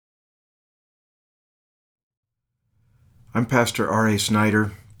I'm Pastor R.A.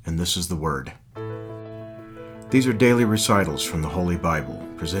 Snyder, and this is The Word. These are daily recitals from the Holy Bible,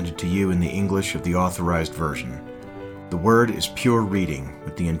 presented to you in the English of the Authorized Version. The Word is pure reading,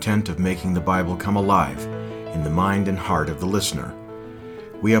 with the intent of making the Bible come alive in the mind and heart of the listener.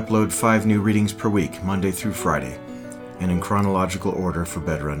 We upload 5 new readings per week, Monday through Friday, and in chronological order for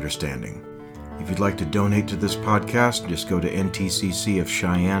better understanding. If you'd like to donate to this podcast, just go to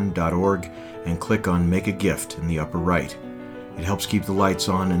ntccofcheyenne.org and click on Make a Gift in the upper right. It helps keep the lights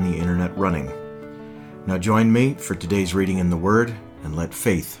on and the internet running. Now join me for today's reading in the Word, and let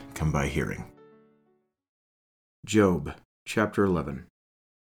faith come by hearing. Job, chapter 11.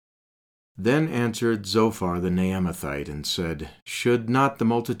 Then answered Zophar the Naamathite and said, Should not the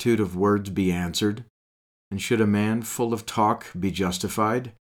multitude of words be answered? And should a man full of talk be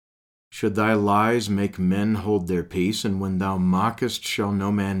justified? Should thy lies make men hold their peace, and when thou mockest shall no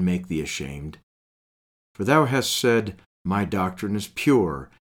man make thee ashamed? For thou hast said, My doctrine is pure,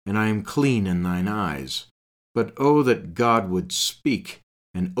 and I am clean in thine eyes. But oh, that God would speak,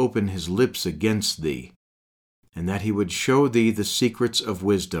 and open his lips against thee, and that he would show thee the secrets of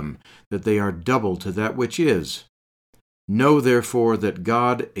wisdom, that they are double to that which is. Know therefore that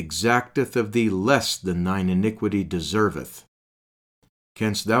God exacteth of thee less than thine iniquity deserveth.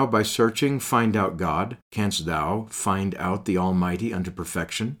 Canst thou by searching find out God? Canst thou find out the Almighty unto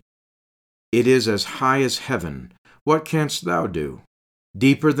perfection? It is as high as heaven. What canst thou do?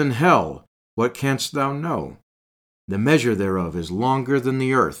 Deeper than hell. What canst thou know? The measure thereof is longer than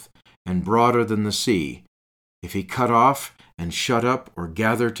the earth, and broader than the sea. If he cut off, and shut up, or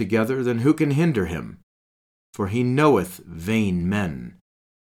gather together, then who can hinder him? For he knoweth vain men.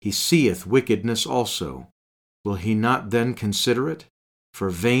 He seeth wickedness also. Will he not then consider it? For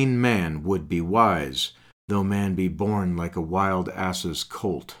vain man would be wise, though man be born like a wild ass's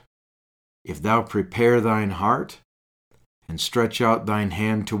colt. If thou prepare thine heart, and stretch out thine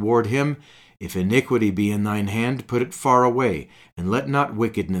hand toward him, if iniquity be in thine hand, put it far away, and let not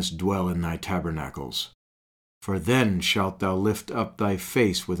wickedness dwell in thy tabernacles. For then shalt thou lift up thy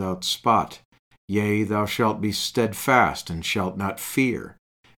face without spot, yea, thou shalt be steadfast, and shalt not fear,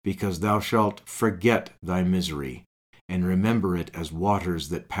 because thou shalt forget thy misery, and remember it as waters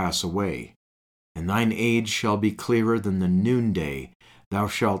that pass away. And thine age shall be clearer than the noonday. Thou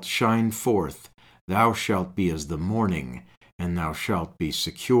shalt shine forth, thou shalt be as the morning, and thou shalt be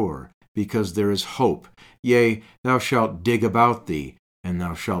secure, because there is hope. Yea, thou shalt dig about thee, and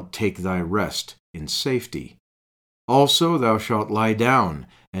thou shalt take thy rest in safety. Also thou shalt lie down,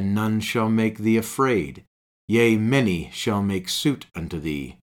 and none shall make thee afraid. Yea, many shall make suit unto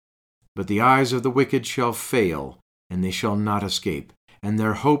thee. But the eyes of the wicked shall fail, and they shall not escape, and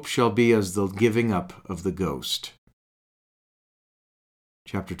their hope shall be as the giving up of the ghost.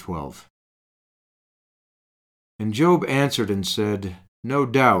 Chapter 12. And Job answered and said, No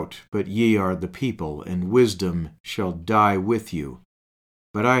doubt, but ye are the people, and wisdom shall die with you.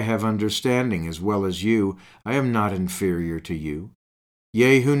 But I have understanding as well as you. I am not inferior to you.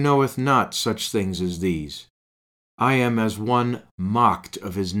 Yea, who knoweth not such things as these? I am as one mocked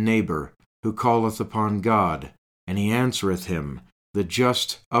of his neighbor, who calleth upon God, and he answereth him. The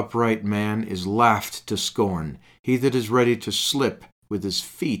just, upright man is laughed to scorn. He that is ready to slip with his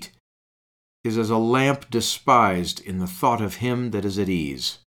feet is as a lamp despised in the thought of him that is at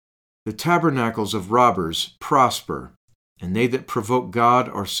ease. The tabernacles of robbers prosper, and they that provoke God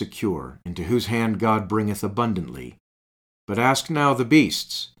are secure, into whose hand God bringeth abundantly. But ask now the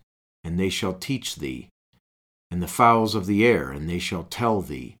beasts, and they shall teach thee, and the fowls of the air, and they shall tell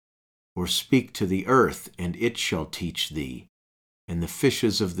thee. Or speak to the earth, and it shall teach thee, and the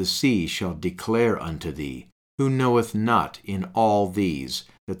fishes of the sea shall declare unto thee. Who knoweth not in all these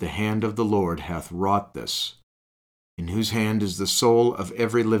that the hand of the Lord hath wrought this? In whose hand is the soul of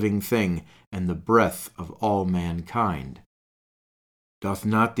every living thing, and the breath of all mankind? Doth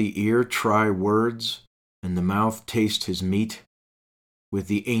not the ear try words, and the mouth taste his meat? With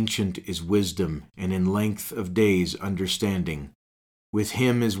the ancient is wisdom, and in length of days understanding. With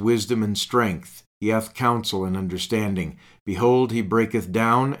him is wisdom and strength. He hath counsel and understanding. Behold, he breaketh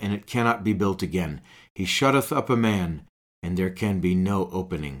down, and it cannot be built again. He shutteth up a man, and there can be no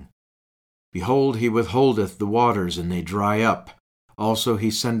opening. Behold, he withholdeth the waters, and they dry up. Also he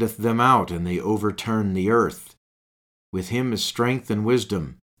sendeth them out, and they overturn the earth. With him is strength and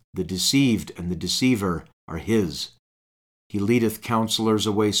wisdom. The deceived and the deceiver are his. He leadeth counselors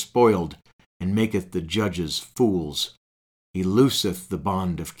away spoiled, and maketh the judges fools. He looseth the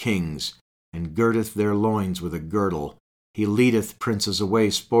bond of kings, and girdeth their loins with a girdle. He leadeth princes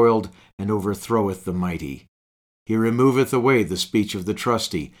away spoiled, and overthroweth the mighty. He removeth away the speech of the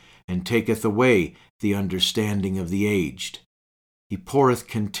trusty, and taketh away the understanding of the aged. He poureth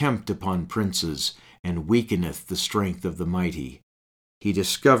contempt upon princes, and weakeneth the strength of the mighty. He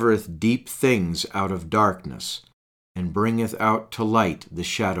discovereth deep things out of darkness, and bringeth out to light the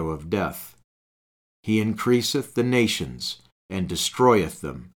shadow of death. He increaseth the nations, and destroyeth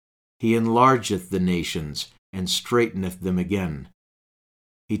them. He enlargeth the nations, and straiteneth them again.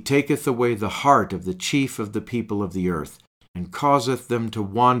 He taketh away the heart of the chief of the people of the earth, and causeth them to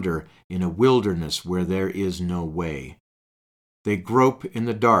wander in a wilderness where there is no way. They grope in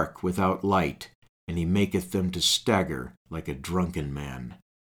the dark without light, and he maketh them to stagger like a drunken man.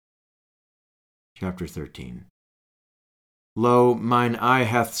 Chapter 13. Lo, mine eye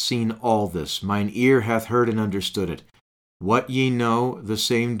hath seen all this, mine ear hath heard and understood it. What ye know, the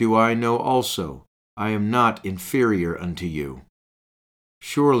same do I know also. I am not inferior unto you.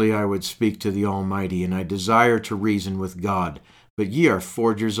 Surely I would speak to the Almighty, and I desire to reason with God. But ye are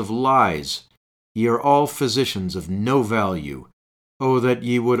forgers of lies. Ye are all physicians of no value. O that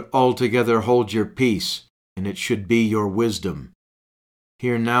ye would altogether hold your peace, and it should be your wisdom.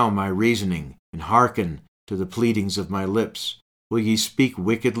 Hear now my reasoning, and hearken to the pleadings of my lips. Will ye speak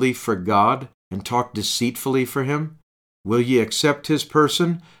wickedly for God, and talk deceitfully for him? Will ye accept his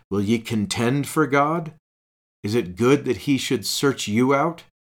person? Will ye contend for God? Is it good that he should search you out?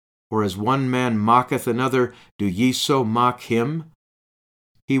 Or as one man mocketh another, do ye so mock him?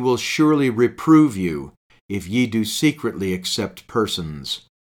 He will surely reprove you, if ye do secretly accept persons.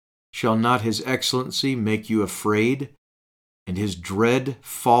 Shall not his excellency make you afraid, and his dread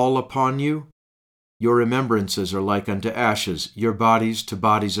fall upon you? Your remembrances are like unto ashes, your bodies to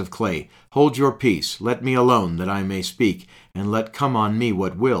bodies of clay. Hold your peace, let me alone, that I may speak, and let come on me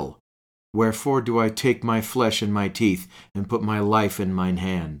what will. Wherefore do I take my flesh in my teeth, and put my life in mine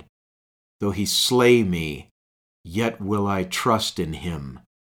hand? Though he slay me, yet will I trust in him,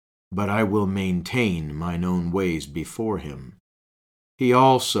 but I will maintain mine own ways before him. He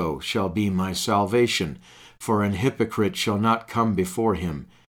also shall be my salvation, for an hypocrite shall not come before him.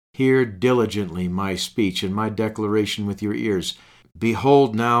 Hear diligently my speech and my declaration with your ears.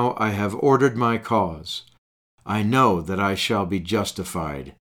 Behold, now I have ordered my cause. I know that I shall be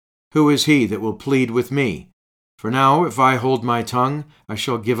justified. Who is he that will plead with me? For now, if I hold my tongue, I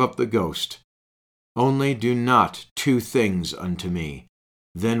shall give up the ghost. Only do not two things unto me,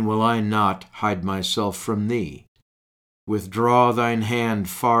 then will I not hide myself from thee. Withdraw thine hand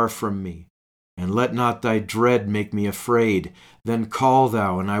far from me, and let not thy dread make me afraid. Then call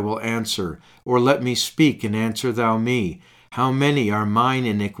thou, and I will answer, or let me speak, and answer thou me. How many are mine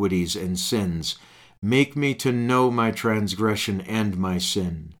iniquities and sins? Make me to know my transgression and my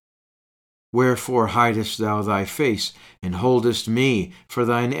sin. Wherefore hidest thou thy face, and holdest me for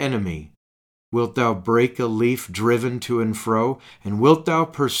thine enemy? Wilt thou break a leaf driven to and fro, and wilt thou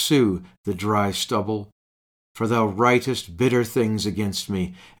pursue the dry stubble? For thou writest bitter things against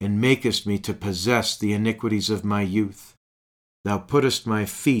me, and makest me to possess the iniquities of my youth. Thou puttest my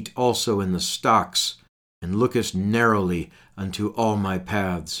feet also in the stocks, and lookest narrowly unto all my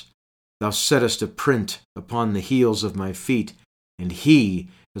paths. Thou settest a print upon the heels of my feet, and he,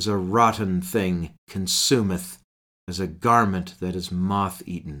 as a rotten thing, consumeth, as a garment that is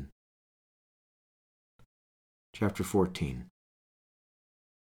moth-eaten. Chapter 14.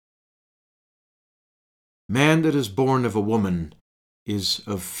 Man that is born of a woman is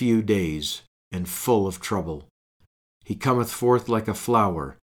of few days, and full of trouble. He cometh forth like a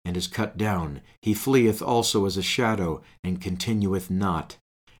flower, and is cut down. He fleeth also as a shadow, and continueth not.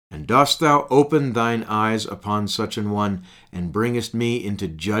 And dost thou open thine eyes upon such an one, and bringest me into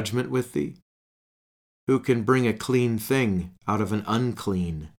judgment with thee? Who can bring a clean thing out of an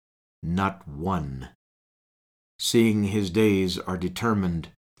unclean? Not one. Seeing his days are determined,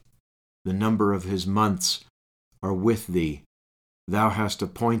 the number of his months are with thee. Thou hast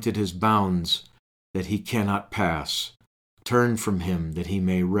appointed his bounds, that he cannot pass. Turn from him, that he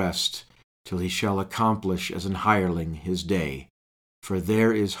may rest, till he shall accomplish as an hireling his day. For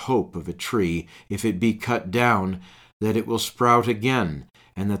there is hope of a tree, if it be cut down, that it will sprout again,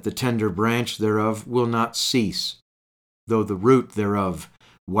 and that the tender branch thereof will not cease. Though the root thereof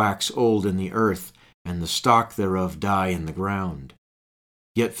wax old in the earth, and the stock thereof die in the ground.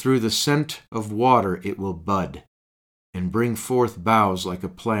 Yet through the scent of water it will bud, and bring forth boughs like a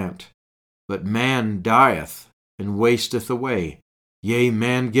plant. But man dieth, and wasteth away. Yea,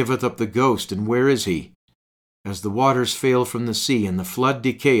 man giveth up the ghost, and where is he? As the waters fail from the sea, and the flood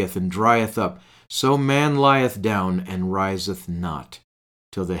decayeth and drieth up, so man lieth down and riseth not.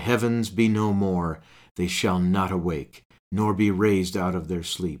 Till the heavens be no more, they shall not awake, nor be raised out of their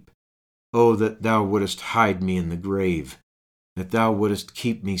sleep. Oh, that thou wouldest hide me in the grave, that thou wouldest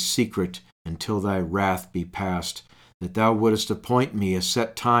keep me secret until thy wrath be past, that thou wouldest appoint me a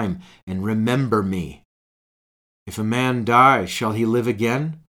set time and remember me. If a man die, shall he live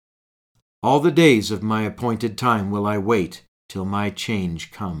again? All the days of my appointed time will I wait till my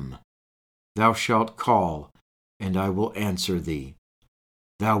change come. Thou shalt call, and I will answer thee.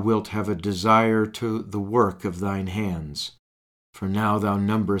 Thou wilt have a desire to the work of thine hands. For now thou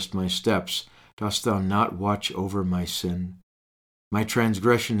numberest my steps. Dost thou not watch over my sin? My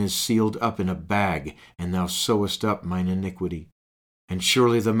transgression is sealed up in a bag, and thou sewest up mine iniquity. And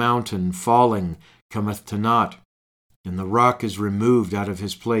surely the mountain, falling, cometh to naught, and the rock is removed out of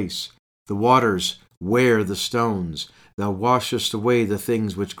his place. The waters wear the stones. Thou washest away the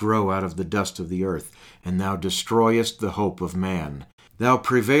things which grow out of the dust of the earth, and thou destroyest the hope of man. Thou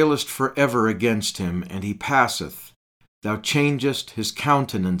prevailest forever against him, and he passeth. Thou changest his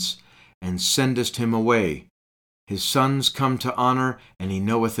countenance, and sendest him away. His sons come to honor, and he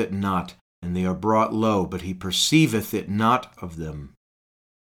knoweth it not, and they are brought low, but he perceiveth it not of them.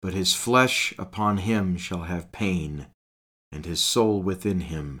 But his flesh upon him shall have pain, and his soul within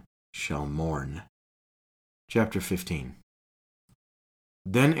him shall mourn. Chapter 15.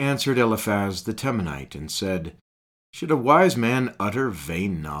 Then answered Eliphaz the Temanite, and said, Should a wise man utter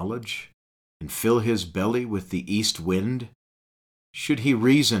vain knowledge, and fill his belly with the east wind? Should he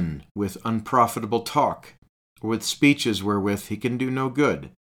reason with unprofitable talk, or with speeches wherewith he can do no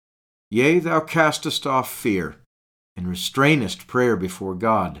good? Yea, thou castest off fear, and restrainest prayer before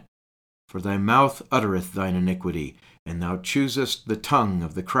God. For thy mouth uttereth thine iniquity, and thou choosest the tongue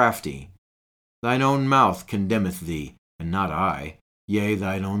of the crafty. Thine own mouth condemneth thee, and not I. Yea,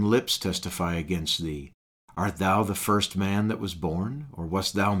 thine own lips testify against thee. Art thou the first man that was born, or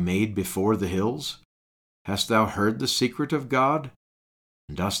wast thou made before the hills? Hast thou heard the secret of God?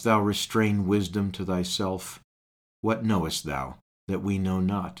 And dost thou restrain wisdom to thyself? What knowest thou that we know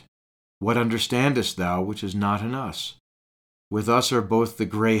not? What understandest thou which is not in us? With us are both the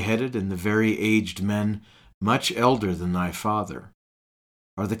gray-headed and the very aged men, much elder than thy father.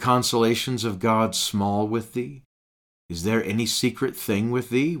 Are the consolations of God small with thee? Is there any secret thing with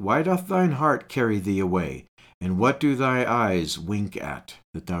thee? Why doth thine heart carry thee away? And what do thy eyes wink at,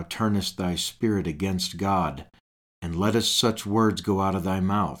 that thou turnest thy spirit against God, and lettest such words go out of thy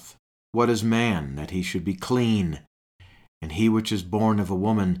mouth? What is man, that he should be clean? And he which is born of a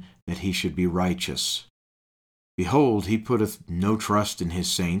woman, that he should be righteous? Behold, he putteth no trust in his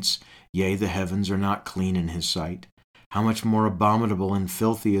saints, yea, the heavens are not clean in his sight. How much more abominable and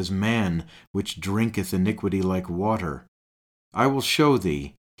filthy is man, which drinketh iniquity like water? I will show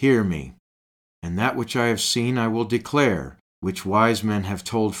thee, hear me. And that which I have seen I will declare, which wise men have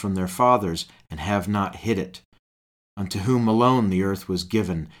told from their fathers, and have not hid it. Unto whom alone the earth was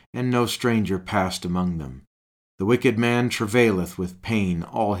given, and no stranger passed among them. The wicked man travaileth with pain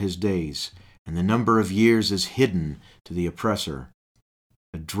all his days, and the number of years is hidden to the oppressor.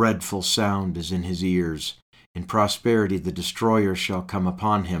 A dreadful sound is in his ears. In prosperity the destroyer shall come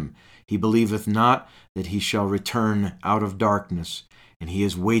upon him. He believeth not that he shall return out of darkness, and he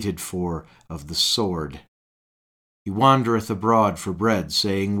is waited for of the sword. He wandereth abroad for bread,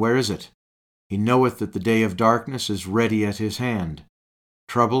 saying, Where is it? He knoweth that the day of darkness is ready at his hand.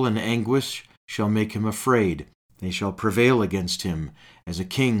 Trouble and anguish shall make him afraid. They shall prevail against him, as a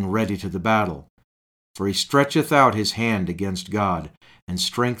king ready to the battle. For he stretcheth out his hand against God, and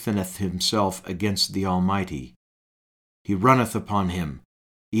strengtheneth himself against the Almighty. He runneth upon him,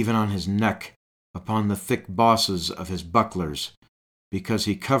 even on his neck, upon the thick bosses of his bucklers, because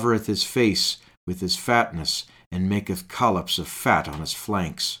he covereth his face with his fatness, and maketh collops of fat on his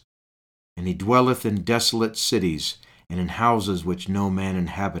flanks. And he dwelleth in desolate cities, and in houses which no man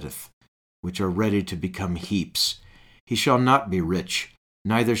inhabiteth, which are ready to become heaps. He shall not be rich,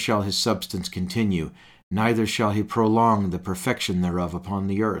 neither shall his substance continue, neither shall he prolong the perfection thereof upon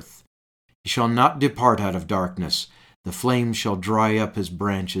the earth. He shall not depart out of darkness, the flame shall dry up his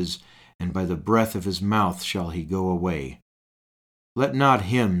branches, and by the breath of his mouth shall he go away. Let not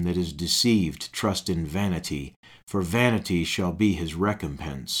him that is deceived trust in vanity, for vanity shall be his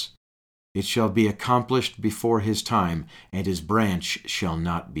recompense. It shall be accomplished before his time, and his branch shall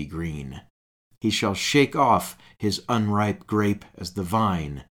not be green. He shall shake off his unripe grape as the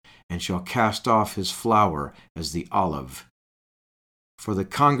vine, and shall cast off his flower as the olive. For the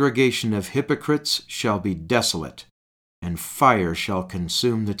congregation of hypocrites shall be desolate, and fire shall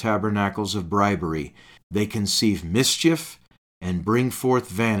consume the tabernacles of bribery. They conceive mischief, and bring forth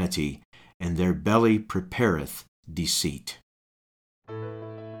vanity, and their belly prepareth deceit.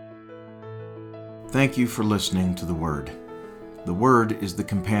 Thank you for listening to the Word. The Word is the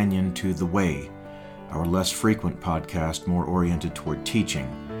companion to The Way, our less frequent podcast more oriented toward teaching.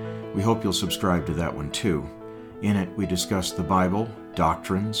 We hope you'll subscribe to that one too. In it, we discuss the Bible,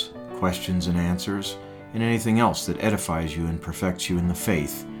 doctrines, questions and answers, and anything else that edifies you and perfects you in the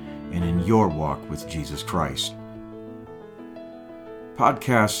faith and in your walk with Jesus Christ.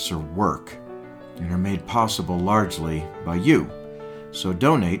 Podcasts are work and are made possible largely by you. So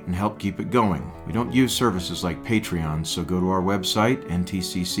donate and help keep it going. We don't use services like Patreon, so go to our website,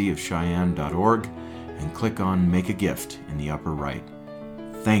 ntccofcheyenne.org, and click on Make a Gift in the upper right.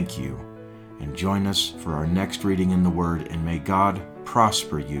 Thank you, and join us for our next reading in the Word, and may God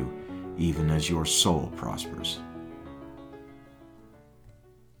prosper you even as your soul prospers.